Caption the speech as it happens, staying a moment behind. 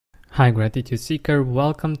Hi Gratitude Seeker,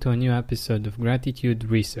 welcome to a new episode of Gratitude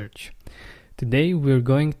Research. Today we're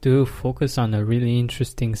going to focus on a really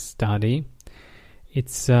interesting study.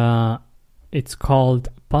 It's called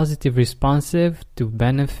Positive Responsive to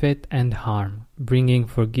Benefit and Harm, Bringing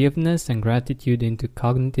Forgiveness and Gratitude into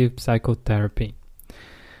Cognitive Psychotherapy.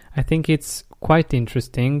 I think it's quite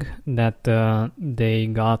interesting that they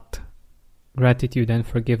got gratitude and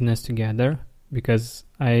forgiveness together, because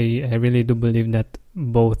I really do believe that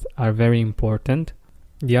both are very important.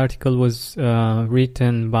 The article was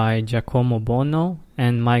written by Giacomo Bono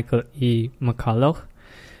and Michael E. McCulloch,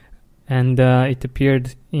 and it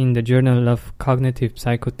appeared in the Journal of Cognitive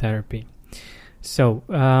Psychotherapy. So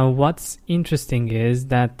what's interesting is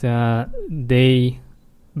that they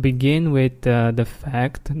begin with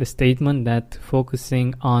the statement that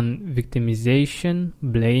focusing on victimization,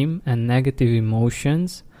 blame, and negative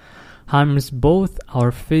emotions harms both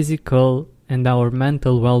our physical and our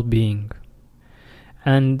mental well-being.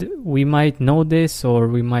 And we might know this or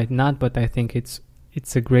we might not, but I think it's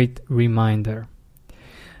a great reminder.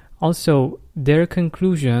 Also, their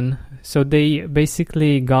conclusion, so they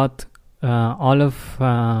basically got all of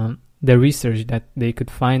the research that they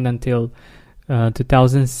could find until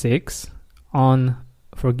 2006 on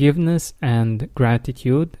forgiveness and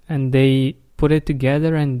gratitude, and they put it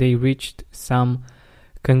together and they reached some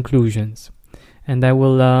conclusions. And I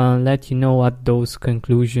will let you know what those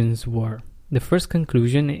conclusions were. The first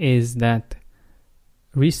conclusion is that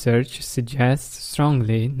research suggests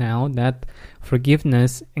strongly now that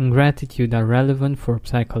forgiveness and gratitude are relevant for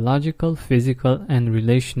psychological, physical, and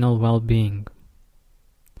relational well-being.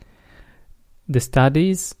 The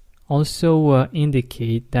studies also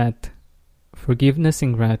indicate that forgiveness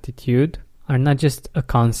and gratitude are not just a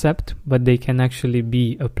concept, but they can actually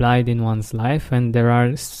be applied in one's life, and there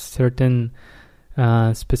are certain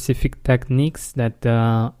specific techniques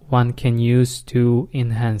that one can use to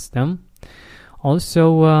enhance them.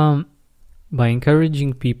 Also, by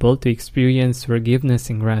encouraging people to experience forgiveness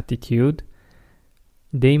and gratitude,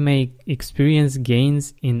 they may experience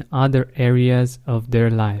gains in other areas of their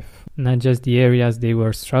life, not just the areas they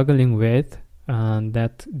were struggling with,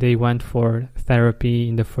 that they went for therapy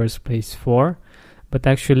in the first place for, but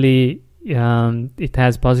actually it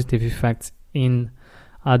has positive effects in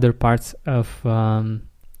other parts of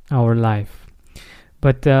our life.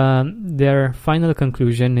 But their final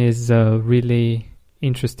conclusion is really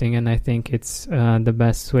interesting, and I think it's the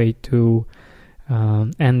best way to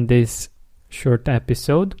end this short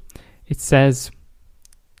episode. It says,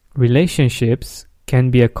 relationships can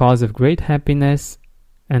be a cause of great happiness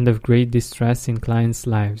and of great distress in clients'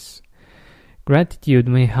 lives. Gratitude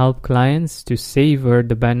may help clients to savor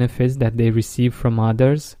the benefits that they receive from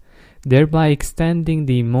others, thereby extending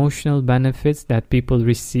the emotional benefits that people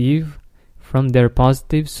receive from their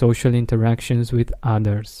positive social interactions with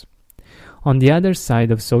others. On the other side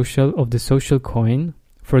of the social coin,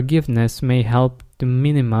 forgiveness may help to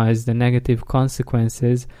minimize the negative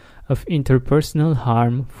consequences of interpersonal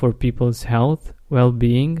harm for people's health,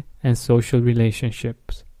 well-being, and social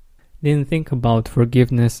relationships. Didn't think about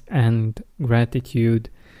forgiveness and gratitude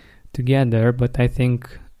together, but I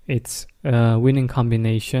think it's a winning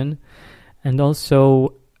combination. And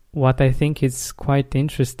also, what I think is quite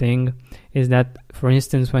interesting is that, for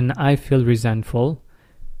instance, when I feel resentful,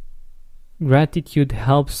 gratitude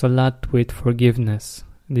helps a lot with forgiveness.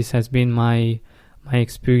 This has been my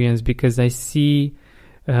experience, because I see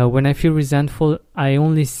when I feel resentful, I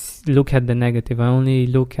only look at the negative. I only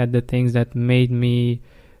look at the things that made me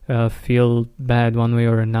feel bad one way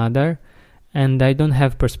or another, and I don't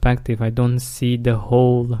have perspective. I don't see the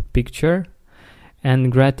whole picture,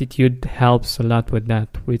 and gratitude helps a lot with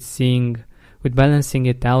that, with balancing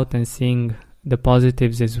it out and seeing the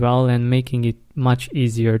positives as well, and making it much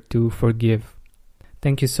easier to forgive.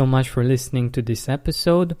 Thank you so much for listening to this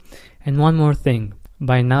episode. And one more thing.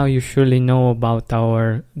 By now you surely know about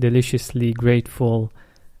our deliciously grateful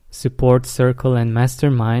support circle and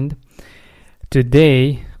mastermind.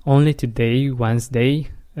 Today, only today, Wednesday,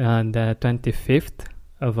 the 25th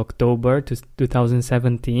of October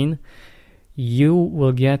 2017, you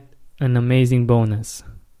will get an amazing bonus.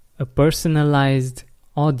 A personalized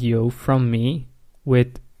audio from me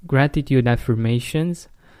with gratitude affirmations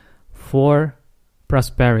for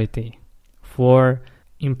prosperity, for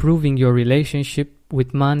improving your relationship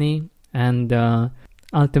with money, and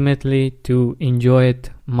ultimately to enjoy it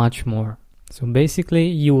much more. So basically,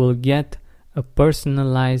 you will get a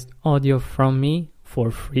personalized audio from me for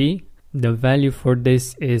free. The value for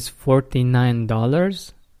this is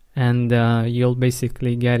 $49, and you'll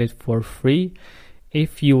basically get it for free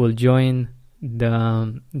if you will join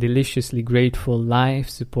the Deliciously Grateful Life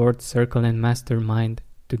Support Circle and Mastermind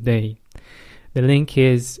today. The link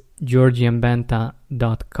is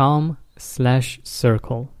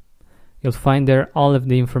georgiambenta.com/circle. You'll find there all of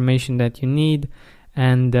the information that you need,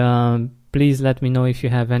 and please let me know if you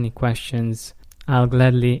have any questions. I'll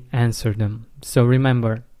gladly answer them. So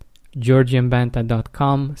remember,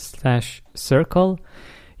 georgiambenta.com/circle.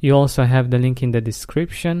 You also have the link in the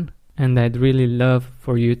description, and I'd really love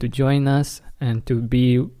for you to join us and to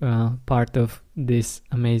be part of this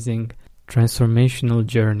amazing transformational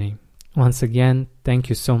journey. Once again, thank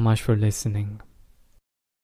you so much for listening.